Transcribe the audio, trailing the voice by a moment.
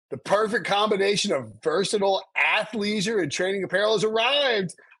The perfect combination of versatile athleisure and training apparel has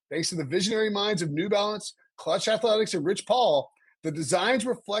arrived. Thanks to the visionary minds of New Balance, Clutch Athletics, and Rich Paul, the designs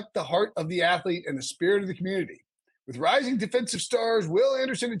reflect the heart of the athlete and the spirit of the community. With rising defensive stars Will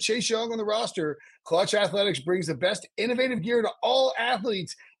Anderson and Chase Young on the roster, Clutch Athletics brings the best innovative gear to all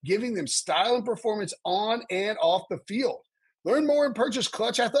athletes, giving them style and performance on and off the field. Learn more and purchase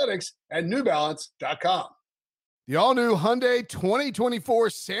Clutch Athletics at newbalance.com. The all-new Hyundai 2024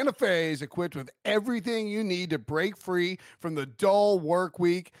 Santa Fe is equipped with everything you need to break free from the dull work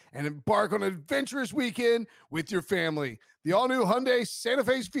week and embark on an adventurous weekend with your family. The all-new Hyundai Santa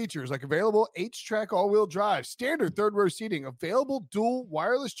Fe's features like available H-Track all-wheel drive, standard third-row seating, available dual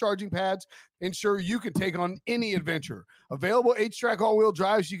wireless charging pads, ensure you can take on any adventure. Available H-Track all-wheel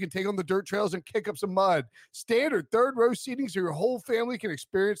drives so you can take on the dirt trails and kick up some mud. Standard third-row seating so your whole family can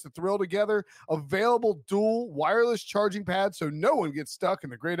experience the thrill together. Available dual wireless charging pads so no one gets stuck in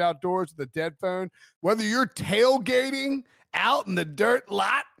the great outdoors with a dead phone. Whether you're tailgating out in the dirt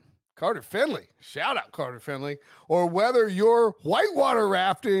lot, Carter Finley, shout out Carter Finley, or whether you're whitewater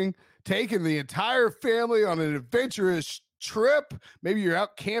rafting, taking the entire family on an adventurous trip, maybe you're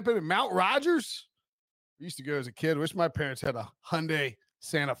out camping in Mount Rogers. I used to go as a kid. Wish my parents had a Hyundai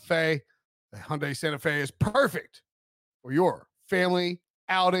Santa Fe. The Hyundai Santa Fe is perfect for your family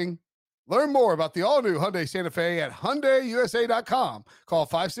outing. Learn more about the all-new Hyundai Santa Fe at HyundaiUSA.com. Call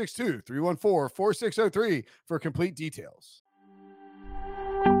 562-314-4603 for complete details.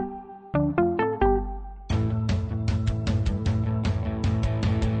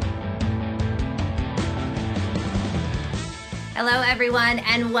 Hello, everyone,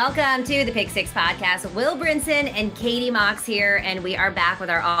 and welcome to the Pick Six Podcast. Will Brinson and Katie Mox here, and we are back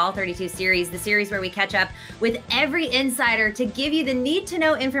with our All 32 series, the series where we catch up with every insider to give you the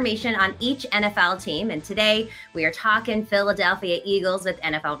need-to-know information on each NFL team. And today, we are talking Philadelphia Eagles with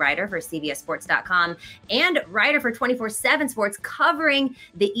NFL writer for CBSSports.com and writer for 24/7 Sports covering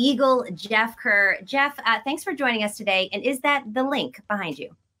the Eagle, Jeff Kerr. Jeff, thanks for joining us today. And is that the link behind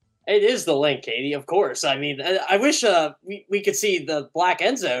you? It is the link, Katie, of course. I mean, I wish we could see the black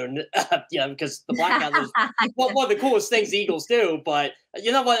end zone, because the black end is one of the coolest things the Eagles do. But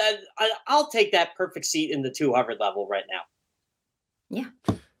you know what? I'll take that perfect seat in the 200 level right now. Yeah,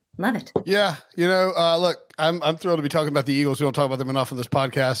 love it. Yeah, look, I'm thrilled to be talking about the Eagles. We don't talk about them enough on this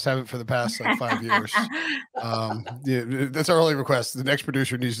podcast. Haven't for the past 5 years. That's our only request. The next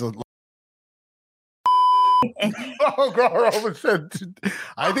producer needs to. Oh, God,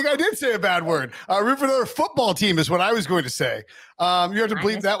 I think I did say a bad word. Root for another football team is what I was going to say. You have to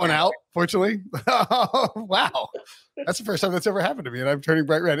bleep that one out, fortunately. Wow. That's the first time that's ever happened to me, and I'm turning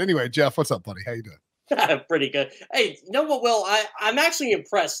bright red. Anyway, Jeff, what's up, buddy? How you doing? Pretty good. Hey, you know what, Will? I'm actually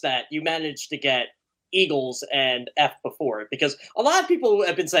impressed that you managed to get Eagles and F before it, because a lot of people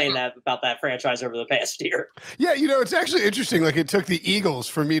have been saying that about that franchise over the past year. Yeah, it's actually interesting. Like, it took the Eagles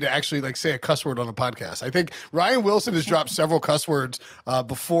for me to actually say a cuss word on a podcast. I think Ryan Wilson has dropped several cuss words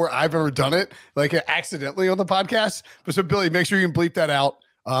before I've ever done it, like accidentally on the podcast. But so, Billy, make sure you can bleep that out.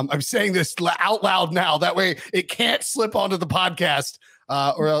 I'm saying this out loud now. That way it can't slip onto the podcast.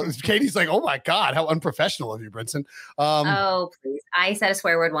 Or else Katie's like, oh my God, how unprofessional of you, Brinson. Oh, please. I said a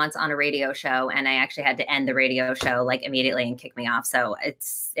swear word once on a radio show, and I actually had to end the radio show immediately and kick me off. So it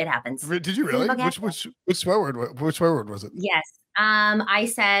happens. Did you really? Which swear word? Which swear word was it? Yes. I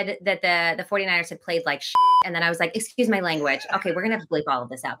said that the 49ers had played like shit, and then I was like, excuse my language. Okay, we're going to have to bleep all of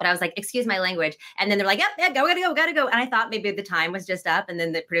this out. But I was like, excuse my language. And then they're like, yep, gotta go. And I thought maybe the time was just up. And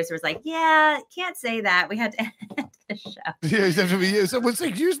then the producer was like, yeah, can't say that. We had to end the show. Yeah, it's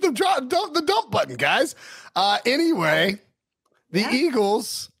like, use the dump button, guys. Anyway, the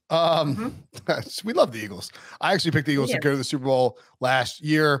Eagles, we love the Eagles. I actually picked the Eagles to go to the Super Bowl last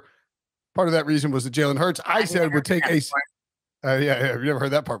year. Part of that reason was that Jalen Hurts, I said, would take a... yeah, you've never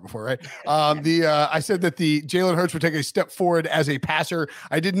heard that part before, right? I said that the Jalen Hurts would take a step forward as a passer.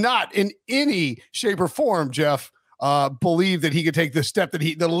 I did not, in any shape or form, Jeff, believe that he could take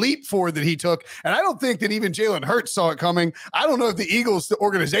the leap forward that he took. And I don't think that even Jalen Hurts saw it coming. I don't know if the Eagles, the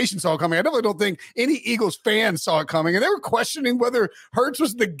organization, saw it coming. I definitely don't think any Eagles fans saw it coming. And they were questioning whether Hurts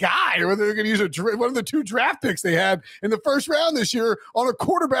was the guy or whether they're going to use one of the 2 draft picks they had in the first round this year on a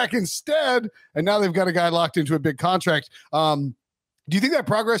quarterback instead. And now they've got a guy locked into a big contract. Do you think that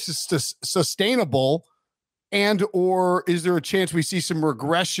progress is sustainable? And or is there a chance we see some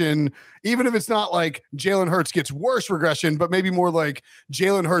regression, even if it's not like Jalen Hurts gets worse regression, but maybe more like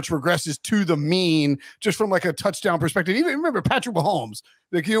Jalen Hurts regresses to the mean, just from like a touchdown perspective? Even remember Patrick Mahomes.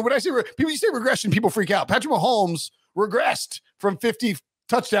 Like, when I say people, you say regression, people freak out. Patrick Mahomes regressed from 50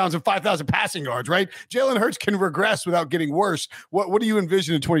 touchdowns and 5,000 passing yards, right? Jalen Hurts can regress without getting worse. What do you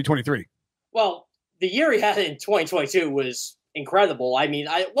envision in 2023? Well, the year he had in 2022 was incredible. I mean,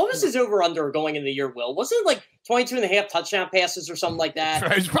 what was his over-under going in the year, Will? Wasn't it like 22 and a half touchdown passes or something like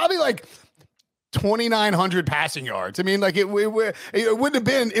that? It's probably like 2,900 passing yards. I mean, like it wouldn't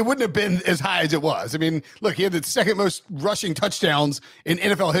have been as high as it was. I mean, look, he had the second most rushing touchdowns in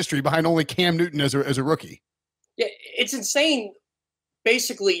NFL history behind only Cam Newton as a rookie. Yeah, it's insane,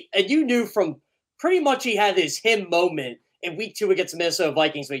 basically. And you knew from pretty much he had his him moment in week 2 against the Minnesota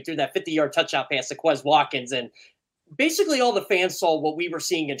Vikings when he threw that 50-yard touchdown pass to Quez Watkins. And basically all the fans saw what we were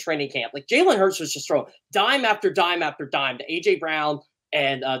seeing in training camp. Like Jalen Hurts was just throwing dime after dime after dime to A.J. Brown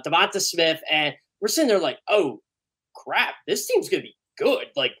and Devonta Smith, and we're sitting there like, oh, crap, this team's going to be good,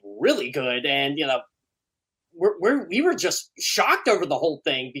 like really good. And, we were just shocked over the whole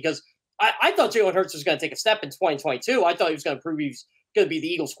thing because I thought Jalen Hurts was going to take a step in 2022. I thought he was going to prove he was going to be the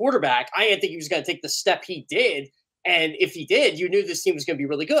Eagles quarterback. I didn't think he was going to take the step he did. And if he did, you knew this team was going to be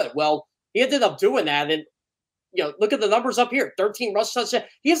really good. Well, he ended up doing that. And, look at the numbers up here, 13 rush touchdowns.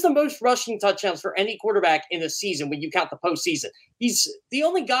 He has the most rushing touchdowns for any quarterback in a season when you count the postseason. He's the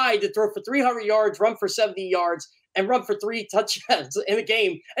only guy to throw for 300 yards, run for 70 yards, and run for 3 touchdowns in a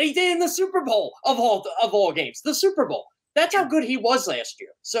game. And he did it in the Super Bowl of all games, the Super Bowl. That's how good he was last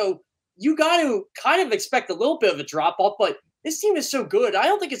year. So you got to kind of expect a little bit of a drop-off, but this team is so good, I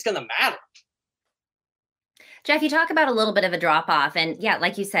don't think it's going to matter. Jeff, you talk about a little bit of a drop off. And yeah,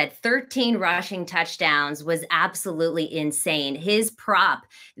 like you said, 13 rushing touchdowns was absolutely insane. His prop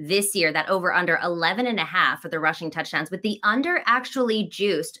this year, that over under 11.5 for the rushing touchdowns, with the under actually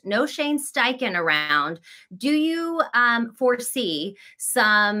juiced. No Shane Steichen around. Do you foresee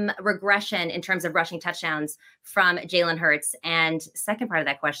some regression in terms of rushing touchdowns from Jalen Hurts? And second part of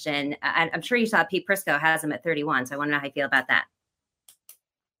that question, I'm sure you saw Pete Prisco has him at 31. So I want to know how you feel about that.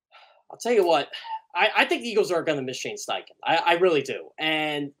 I'll tell you what. I think the Eagles are going to miss Shane Steichen. I really do.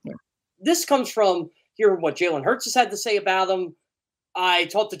 And this comes from hearing what Jalen Hurts has had to say about him. I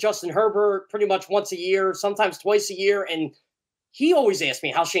talk to Justin Herbert pretty much once a year, sometimes twice a year, and he always asks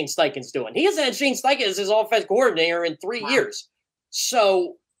me how Shane Steichen's doing. He hasn't had Shane Steichen as his offense coordinator in 3 years.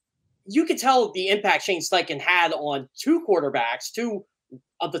 So you could tell the impact Shane Steichen had on 2 quarterbacks, 2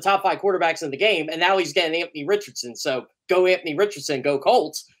 of the top 5 quarterbacks in the game, and now he's getting Anthony Richardson. So go Anthony Richardson, go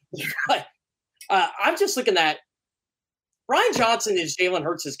Colts. I'm just looking at Brian Johnson is Jalen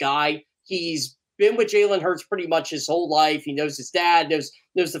Hurts' guy. He's been with Jalen Hurts pretty much his whole life. He knows his dad,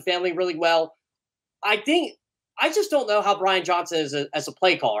 knows the family really well. I just don't know how Brian Johnson is as a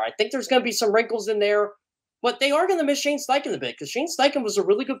play caller. I think there's going to be some wrinkles in there, but they are going to miss Shane Steichen a bit because Shane Steichen was a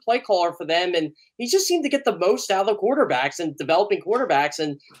really good play caller for them, and he just seemed to get the most out of the quarterbacks and developing quarterbacks.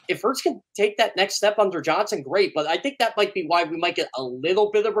 And if Hurts can take that next step under Johnson, great. But I think that might be why we might get a little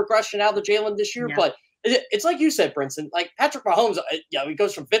bit of regression out of Jalen this year. Yeah. But it's like you said, Brinson, like Patrick Mahomes, he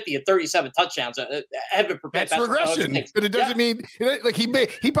goes from 50 to 37 touchdowns. That's regression, but it doesn't mean like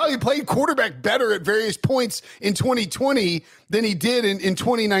he probably played quarterback better at various points in 2020 than he did in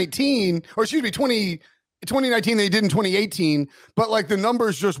 2019, or excuse me, 2019 they did in 2018, but like the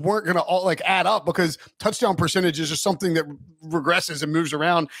numbers just weren't going to all like add up because touchdown percentages are something that regresses and moves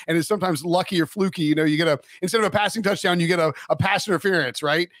around and is sometimes lucky or fluky. You get instead of a passing touchdown, you get a pass interference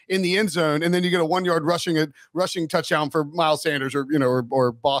right in the end zone, and then you get a 1 yard rushing touchdown for Miles Sanders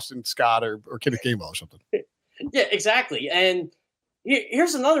or Boston Scott or Kenneth Gainwell or something. Yeah, exactly. And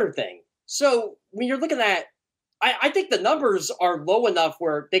here's another thing. So when you're looking at, I think the numbers are low enough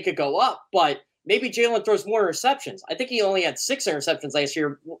where they could go up, but maybe Jalen throws more interceptions. I think he only had 6 interceptions last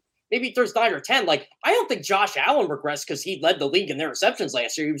year. Maybe he throws 9 or 10. Like, I don't think Josh Allen regressed because he led the league in interceptions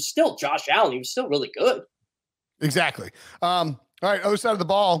last year. He was still Josh Allen. He was still really good. Exactly. All right, other side of the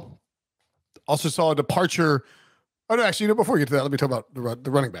ball. Also saw a departure. Oh, no, actually, before we get to that, let me talk about the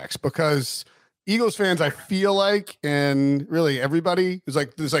running backs, because Eagles fans, I feel like, and really everybody is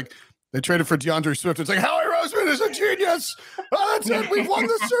like, they traded for DeAndre Swift. It's like, Howie Roseman is a genius. Oh, that's it. We've won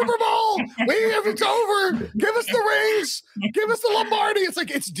the Super Bowl. It's over. Give us the rings. Give us the Lombardi. It's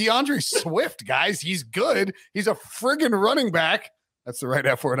like, it's DeAndre Swift, guys. He's good. He's a friggin' running back. That's the right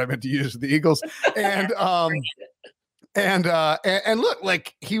F word I meant to use with the Eagles. And look,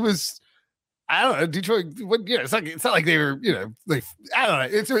 like he was, I don't know, Detroit. It's not like they were, I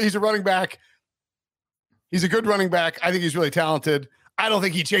don't know. He's a running back. He's a good running back. I think he's really talented. I don't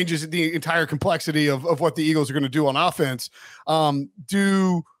think he changes the entire complexity of what the Eagles are going to do on offense. And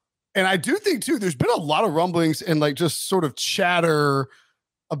I do think too, there's been a lot of rumblings and like just sort of chatter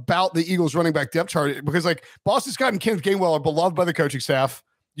about the Eagles running back depth chart, because like Boston Scott and Kenneth Gainwell are beloved by the coaching staff.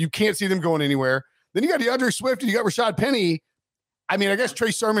 You can't see them going anywhere. Then you got DeAndre Swift and you got Rashad Penny. I mean, I guess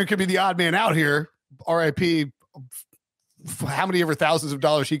Trey Sermon could be the odd man out here. RIP. How many ever thousands of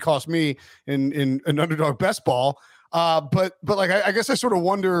dollars he cost me in an underdog best ball. But like, I guess I sort of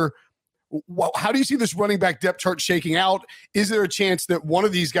wonder, how do you see this running back depth chart shaking out? Is there a chance that one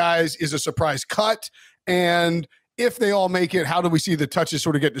of these guys is a surprise cut? And if they all make it, how do we see the touches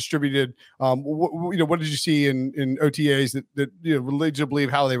sort of get distributed? What did you see in OTAs that would lead you to believe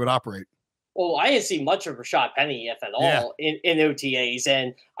how they would operate? Well, I didn't see much of Rashad Penny, if at all, in OTAs.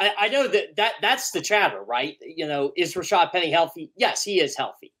 And I know that's the chatter, right? Is Rashad Penny healthy? Yes, he is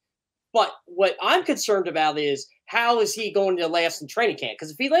healthy. But what I'm concerned about is, how is he going to last in training camp?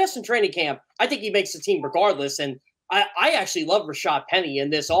 Because if he lasts in training camp, I think he makes the team regardless. And I actually love Rashad Penny in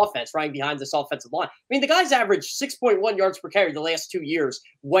this offense, right behind this offensive line. I mean, the guy's averaged 6.1 yards per carry the last 2 years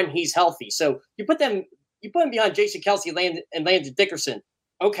when he's healthy. So you put him behind Jason Kelce and Landon Dickerson.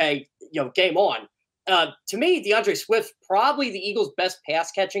 Okay, game on. To me, DeAndre Swift, probably the Eagles' best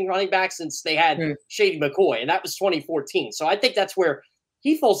pass-catching running back since they had Shady McCoy, and that was 2014. So I think that's where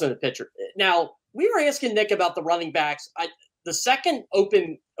he falls in the picture. Now, we were asking Nick about the running backs. The second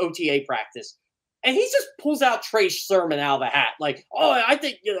open OTA practice, and he just pulls out Trey Sermon out of the hat. Like, I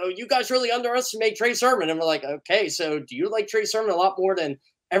think, you guys really underestimate Trey Sermon. And we're like, okay, so do you like Trey Sermon a lot more than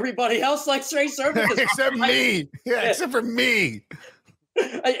everybody else likes Trey Sermon? Except me. Yeah, except for me.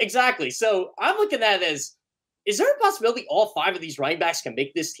 Exactly. So I'm looking at it as, is there a possibility all 5 of these running backs can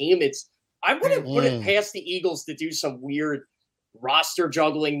make this team? I wouldn't put it past the Eagles to do some weird roster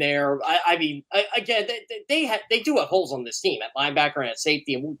juggling there. I mean, again, they do have holes on this team at linebacker and at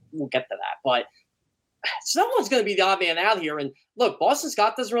safety, and we'll get to that. But someone's going to be the odd man out here. And look, Boston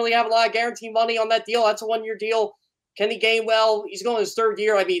Scott doesn't really have a lot of guaranteed money on that deal. That's a 1-year deal. Kenny Gainwell, he's going his 3rd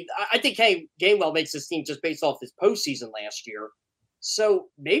year. I mean, I think Kenny Gainwell makes this team just based off his postseason last year. So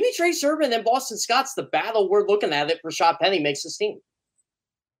maybe Trey Sermon and Boston Scott's the battle we're looking at if Rashad Penny makes this team.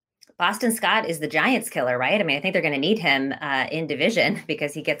 Boston Scott is the Giants killer, right? I mean, I think they're going to need him in division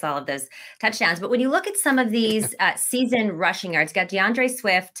because he gets all of those touchdowns. But when you look at some of these season rushing yards, got DeAndre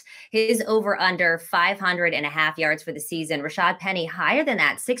Swift, his over under 500.5 yards for the season. Rashad Penny higher than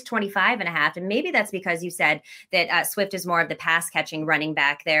that, 625.5. And maybe that's because you said that Swift is more of the pass catching running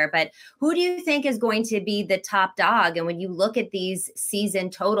back there. But who do you think is going to be the top dog? And when you look at these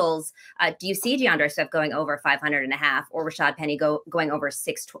season totals, do you see DeAndre Swift going over 500.5 or Rashad Penny going over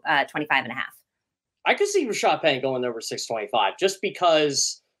 625.5? I could see Rashad Penny going over 625 just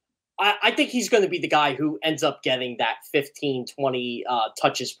because I think he's going to be the guy who ends up getting that 15, 20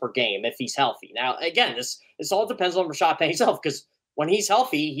 touches per game if he's healthy. Now, again, this all depends on Rashad Penny's health, because when he's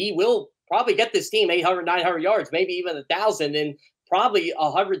healthy, he will probably get this team 800, 900 yards, maybe even 1,000, and probably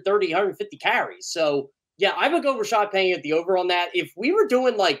 130, 150 carries. So, yeah, I would go Rashad Penny at the over on that. If we were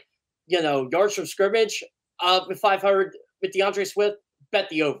doing yards from scrimmage with 500 with DeAndre Swift, bet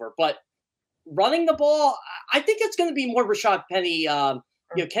the over. But running the ball, I think it's going to be more Rashad Penny.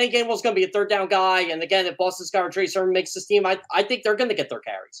 Kenny Gainwell's going to be a 3rd down guy. And again, if Boston Scott or Trey Sermon makes this team, I think they're going to get their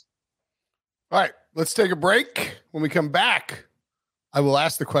carries. All right, let's take a break. When we come back, I will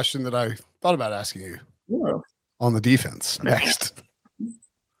ask the question that I thought about asking you on the defense next.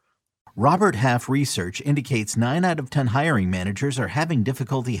 Robert Half research indicates 9 out of 10 hiring managers are having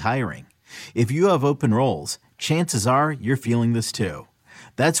difficulty hiring. If you have open roles, chances are you're feeling this too.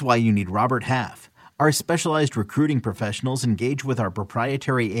 That's why you need Robert Half. Our specialized recruiting professionals engage with our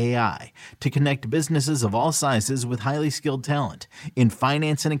proprietary AI to connect businesses of all sizes with highly skilled talent in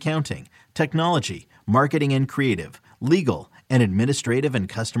finance and accounting, technology, marketing and creative, legal, and administrative and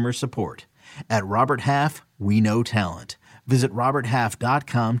customer support. At Robert Half, we know talent. Visit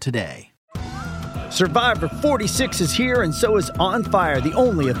roberthalf.com today. Survivor 46 is here, and so is On Fire, the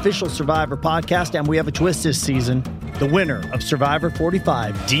only official Survivor podcast, and we have a twist this season. The winner of Survivor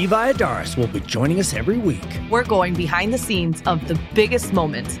 45, Dee Valladares, will be joining us every week. We're going behind the scenes of the biggest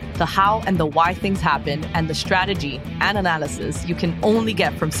moments, the how and the why things happen, and the strategy and analysis you can only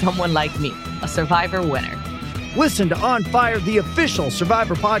get from someone like me, a Survivor winner. Listen to On Fire, the official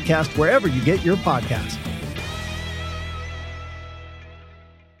Survivor podcast, wherever you get your podcasts.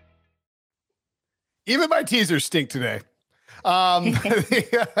 Even my teasers stink today.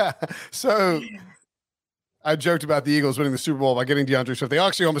 So I joked about the Eagles winning the Super Bowl by getting DeAndre Swift. They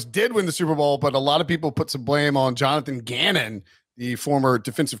actually almost did win the Super Bowl, but a lot of people put some blame on Jonathan Gannon, the former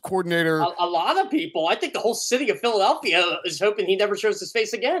defensive coordinator. A lot of people. I think the whole city of Philadelphia is hoping he never shows his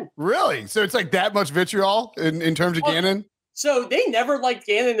face again. Really? So it's like that much vitriol in terms of Gannon? So they never liked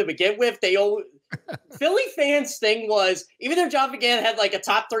Gannon to begin with. Philly fans' thing was, even though Jonathan Gannon had a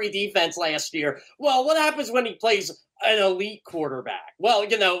top 3 defense last year, well, what happens when he plays an elite quarterback? Well,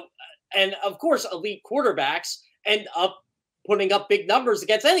 and of course, elite quarterbacks end up putting up big numbers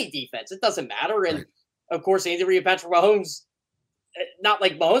against any defense. It doesn't matter. And of course, Andy Reid and Patrick Mahomes, not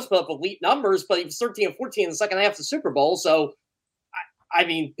like Mahomes put up elite numbers, but he was 13 and 14 in the second half of the Super Bowl. So, I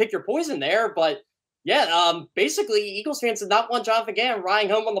mean, pick your poison there. But yeah, basically, Eagles fans did not want Jonathan Gannon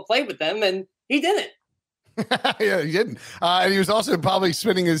riding home on the play with them, and he didn't. Yeah, he didn't. And he was also probably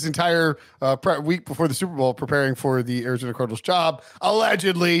spending his entire week before the Super Bowl preparing for the Arizona Cardinals job,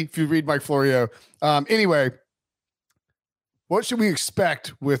 allegedly, if you read Mike Florio. Anyway, what should we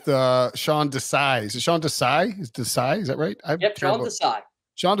expect with Sean Desai? Is it Sean Desai? Is that right? Yep, Sean Desai.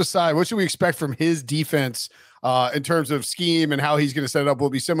 Sean Desai, what should we expect from his defense in terms of scheme and how he's going to set it up? Will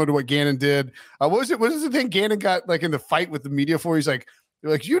it be similar to what Gannon did? What was the thing Gannon got like in the fight with the media for? He's like,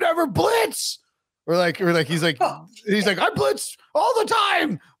 you never blitz. Or he's like, I blitz all the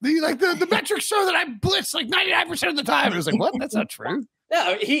time. The metrics show that I blitz like 99% of the time. It was like, what? That's not true.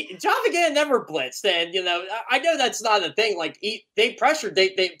 No, Jonathan Gannon never blitzed, and I know that's not a thing. Like they pressured,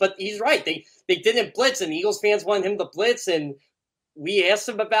 but he's right. They didn't blitz, and Eagles fans wanted him to blitz, and we asked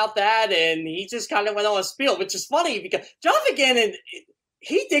him about that, and he just kind of went on a spiel, which is funny because Jonathan Gannon,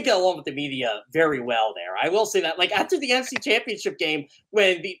 he did get along with the media very well there. I will say that. Like after the NFC Championship game,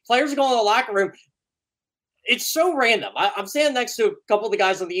 when the players are going to the locker room, it's so random. I'm standing next to a couple of the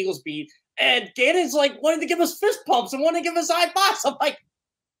guys on the Eagles beat, and Gannon's like wanting to give us fist pumps and wanting to give us high fives. I'm like,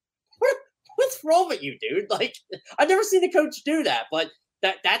 what's wrong with you, dude? Like, I've never seen the coach do that, but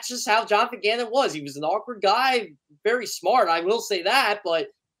that's just how Jonathan Gannon was. He was an awkward guy, very smart. I will say that, but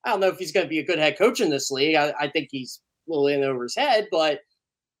I don't know if he's going to be a good head coach in this league. I think he's a little in over his head, but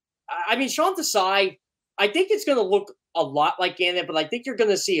I mean, Sean Desai, I think it's going to look a lot like Gannon, but I think you're going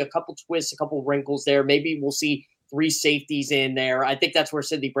to see a couple twists, a couple wrinkles there. Maybe we'll see 3 safeties in there. I think that's where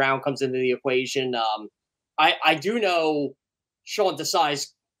Sidney Brown comes into the equation. I do know Sean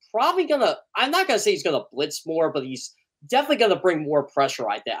Desai's probably going to – I'm not going to say he's going to blitz more, but he's definitely going to bring more pressure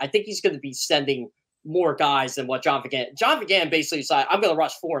right there. I think he's going to be sending more guys than what Jonathan Gannon basically said, I'm going to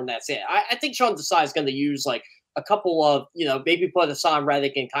rush 4 and that's it. I think Sean Desai is going to use like a couple of, maybe put Hassan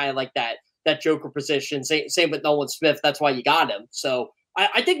Reddick in kind of like that joker position. Same with Nolan Smith. That's why you got him. So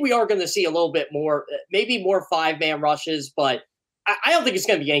I think we are going to see a little bit more, maybe more 5-man rushes, but I don't think it's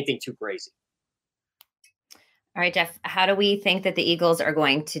going to be anything too crazy. All right, Jeff, how do we think that the Eagles are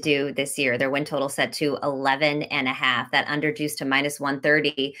going to do this year? Their win total set to 11.5, that under juice to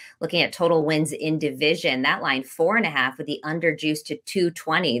 -130. Looking at total wins in division, that line 4.5 with the under juice to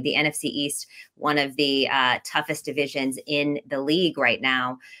 220. The NFC East, one of the toughest divisions in the league right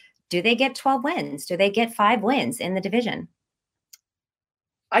now. Do they get 12 wins? Do they get 5 wins in the division?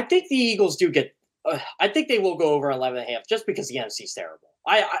 I think the Eagles do get. I think they will go over 11.5 just because the NFC is terrible.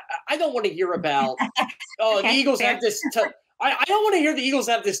 I don't want to hear about. The Eagles have this. I don't want to hear the Eagles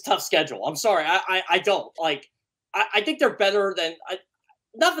have this tough schedule. I'm sorry. I don't like. I think they're better than.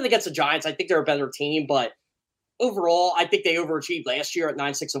 Nothing against the Giants. I think they're a better team, but overall, I think they overachieved last year at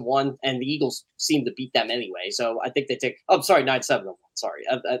 9-6-1, and the Eagles seem to beat them anyway. So I think they take. Oh, I'm sorry, 9-7-1. Sorry,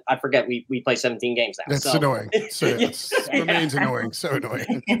 I forget we play 17 games now. That's annoying. So it remains annoying. So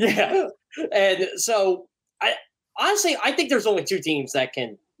annoying. Yeah, and so honestly, I think there's only 2 teams that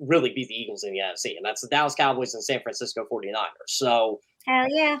can really beat the Eagles in the NFC, and that's the Dallas Cowboys and San Francisco 49ers. So hell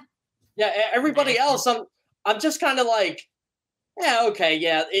yeah. Yeah, everybody else, I'm just kind of like, yeah, okay,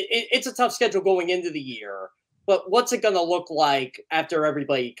 yeah, it's a tough schedule going into the year, but what's it going to look like after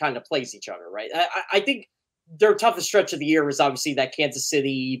everybody kind of plays each other, right? I think their toughest stretch of the year is obviously that Kansas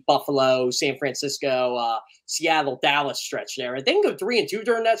City, Buffalo, San Francisco, Seattle, Dallas stretch there. And they can go 3-2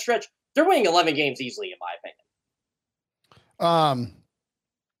 during that stretch. They're winning 11 games easily, in my opinion.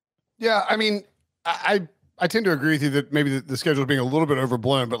 Yeah, I mean, I tend to agree with you that maybe the schedule is being a little bit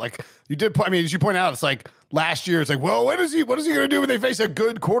overblown, but like you did, I mean, as you point out, it's like last year, it's like, well, what is he going to do when they face a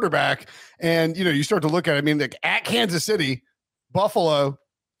good quarterback? And, you start to look at it, I mean, like at Kansas City, Buffalo,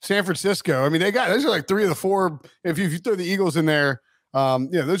 San Francisco. I mean, those are like 3 of the 4. If you throw the Eagles in there,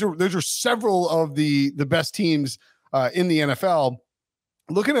 those are several of the best teams in the NFL.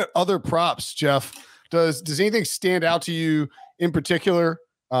 Looking at other props, Jeff, does anything stand out to you in particular?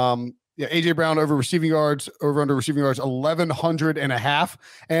 AJ Brown over receiving yards, under receiving yards, 1,100.5.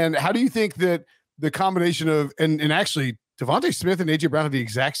 And how do you think that the combination of and actually Devontae Smith and AJ Brown have the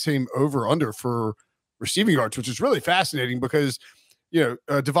exact same over under for receiving yards, which is really fascinating because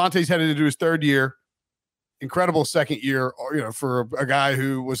Devontae's headed into his 3rd year, incredible 2nd year, for a guy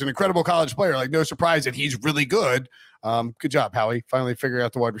who was an incredible college player. Like, no surprise that he's really good. Good job, Howie, finally figuring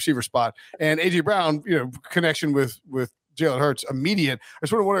out the wide receiver spot. And AJ Brown, connection with Jalen Hurts, immediate. I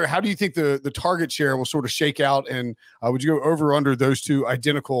just want to wonder, how do you think the target share will sort of shake out? And would you go over or under those 2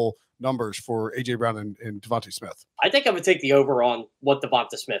 identical numbers for A.J. Brown and Devontae Smith. I think I would take the over on what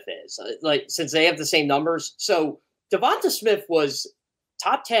Devonta Smith is. Like, since they have the same numbers. So Devonta Smith was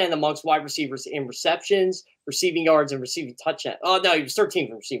top 10 amongst wide receivers in receptions, receiving yards, and receiving touchdowns. Oh, no, he was 13th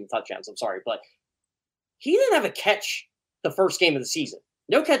in receiving touchdowns. I'm sorry. But he didn't have a catch the first game of the season.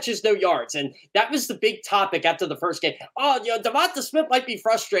 No catches, no yards. And that was the big topic after the first game. Oh, Devonta Smith might be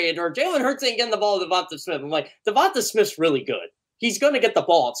frustrated, or Jalen Hurts ain't getting the ball to Devonta Smith. I'm like, Devonta Smith's really good. He's going to get the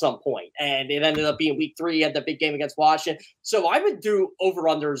ball at some point. And it ended up being week 3. He had the big game against Washington. So I would do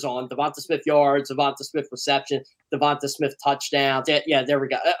over-unders on Devonta Smith yards, Devonta Smith reception, Devonta Smith touchdowns. Yeah, there we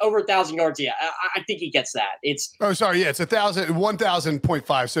go. Over 1,000 yards. Yeah, I think he gets that. It's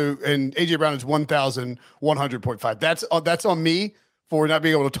 1,000.5. So, and A.J. Brown is 1,100.5. That's on me for not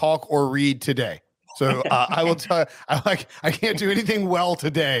being able to talk or read today. So I will tell you, I can't do anything well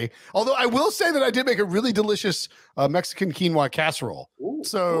today. Although I will say that I did make a really delicious Mexican quinoa casserole.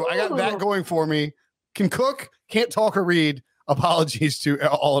 So I got that going for me. Can cook, can't talk or read. Apologies to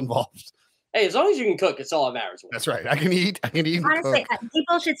all involved. Hey, as long as you can cook, it's all that matters. That's right. I can eat. Honestly,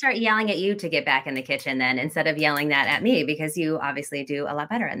 people should start yelling at you to get back in the kitchen then, instead of yelling that at me, because you obviously do a lot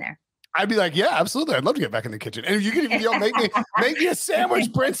better in there. I'd be like, yeah, absolutely. I'd love to get back in the kitchen. And if you could even yell, make me a sandwich,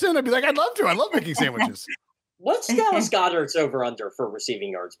 Brinson, I'd be like, I'd love to. I love making sandwiches. What's Dallas Goedert's over-under for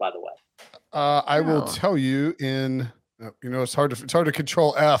receiving yards, by the way? I will tell you it's hard to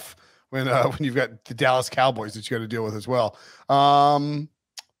control F when you've got the Dallas Cowboys that you got to deal with as well.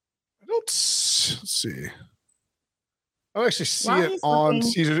 Let's see. I don't actually see it on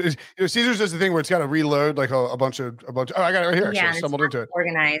Caesars. Caesars does the thing where it's got to reload like a bunch of. Oh, I got it right here. Yeah, so I stumbled into it.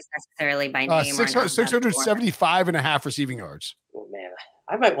 Organized necessarily by name. 675 and a half receiving yards. Oh man,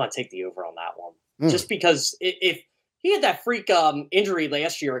 I might want to take the over on that one, just because if he had that freak injury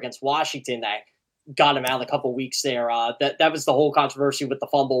last year against Washington that got him out a couple weeks there, that was the whole controversy with the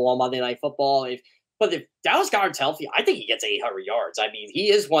fumble on Monday Night Football. But if Dallas Goedert's healthy, I think he gets 800 yards. I mean,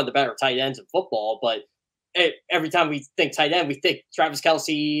 he is one of the better tight ends in football, but every time we think tight end, we think Travis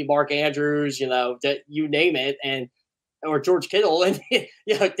Kelce, Mark Andrews, you name it, or George Kittle, and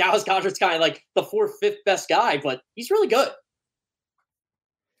Dallas Goedert's kind of like the 4th, 5th best guy, but he's really good.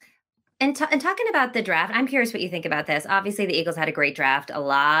 And talking about the draft, I'm curious what you think about this. Obviously, the Eagles had a great draft. A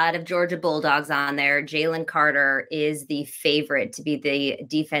lot of Georgia Bulldogs on there. Jalen Carter is the favorite to be the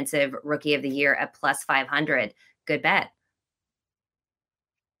Defensive Rookie of the Year at plus 500. Good bet.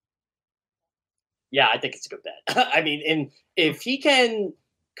 Yeah, I think it's a good bet. I mean, and if he can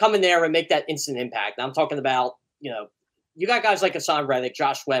come in there and make that instant impact, I'm talking about, you got guys like Hassan Reddick,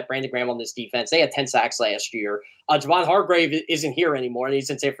 Josh Sweat, Brandon Graham on this defense. They had 10 sacks last year. Javon Hargrave isn't here anymore, and he's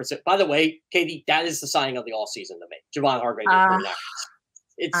in San Francisco. By the way, Katie, that is the signing of the offseason to me. Javon Hargrave.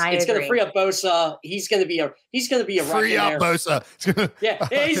 It's going to free up Bosa. He's going to be a free up Bosa. yeah,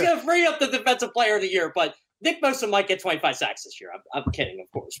 he's going to free up the Defensive Player of the Year. But Nick Bosa might get 25 sacks this year. I'm kidding, of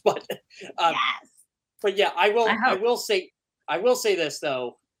course, but yes. But yeah, I will say this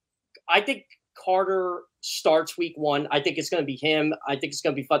though. I think Carter starts week 1. I think it's going to be him. I think it's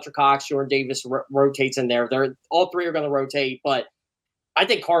going to be Fletcher Cox. Jordan Davis rotates in there. All 3 are going to rotate, but I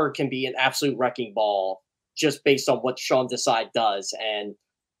think Carter can be an absolute wrecking ball just based on what Sean Desai does. And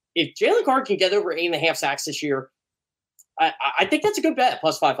if Jalen Carter can get over 8.5 sacks this year, I think that's a good bet.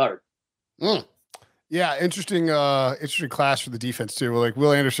 Plus 500. Yeah, interesting class for the defense too. Like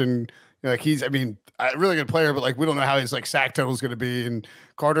Will Anderson. He's, a really good player, but we don't know how his sack total is going to be. And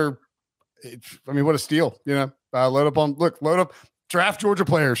Carter, what a steal! Load up, draft Georgia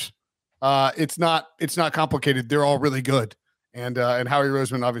players. It's not complicated. They're all really good, and Howie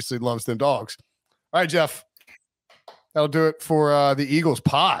Roseman obviously loves them dogs. All right, Jeff, that'll do it for the Eagles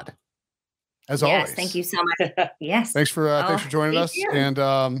pod. As always, thank you so much. Yes, thanks for joining us,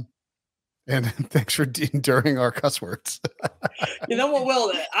 and thanks for enduring our cuss words. You know what,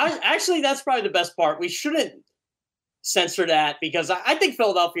 Will? Actually, that's probably the best part. We shouldn't censor that because I think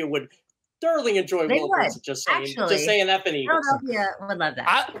Philadelphia would thoroughly enjoy Will Brinson just saying F and Eagles. Philadelphia would love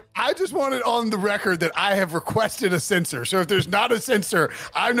that. I just wanted on the record that I have requested a censor. So if there's not a censor,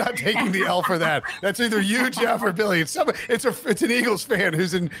 I'm not taking the L for that. That's either you, Jeff, or Billy. It's an Eagles fan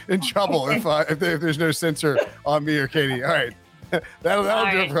who's in trouble if there's no censor on me or Katie. All right. That'll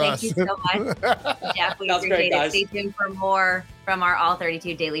do it for us. Thank you so much, Jeff. We appreciate it. Stay tuned for more from our All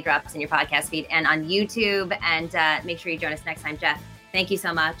 32 daily drops in your podcast feed and on YouTube. And make sure you join us next time, Jeff. Thank you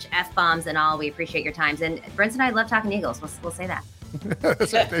so much. F-bombs and all. We appreciate your times. And Brinson and I love talking Eagles. We'll say that.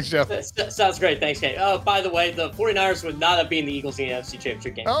 Thanks, Jeff. Sounds great. Thanks, Kate. Oh, by the way, the 49ers would not have been the Eagles in the NFC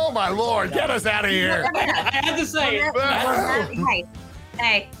Championship game. Oh, my Lord. Get us out of here. I had to say it.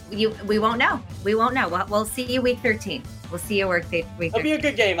 Hey, we won't know. We'll see you week 13. We'll see you week. It'll be a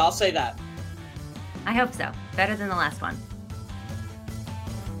good game. I'll say that. I hope so. Better than the last one.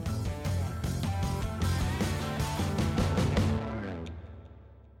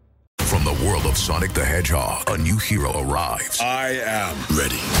 From the world of Sonic the Hedgehog, a new hero arrives. I am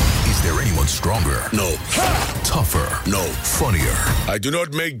ready. Is there anyone stronger? No. Tougher? No. Funnier? I do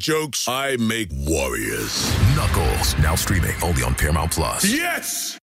not make jokes. I make warriors. Knuckles, now streaming only on Paramount Plus. Yes!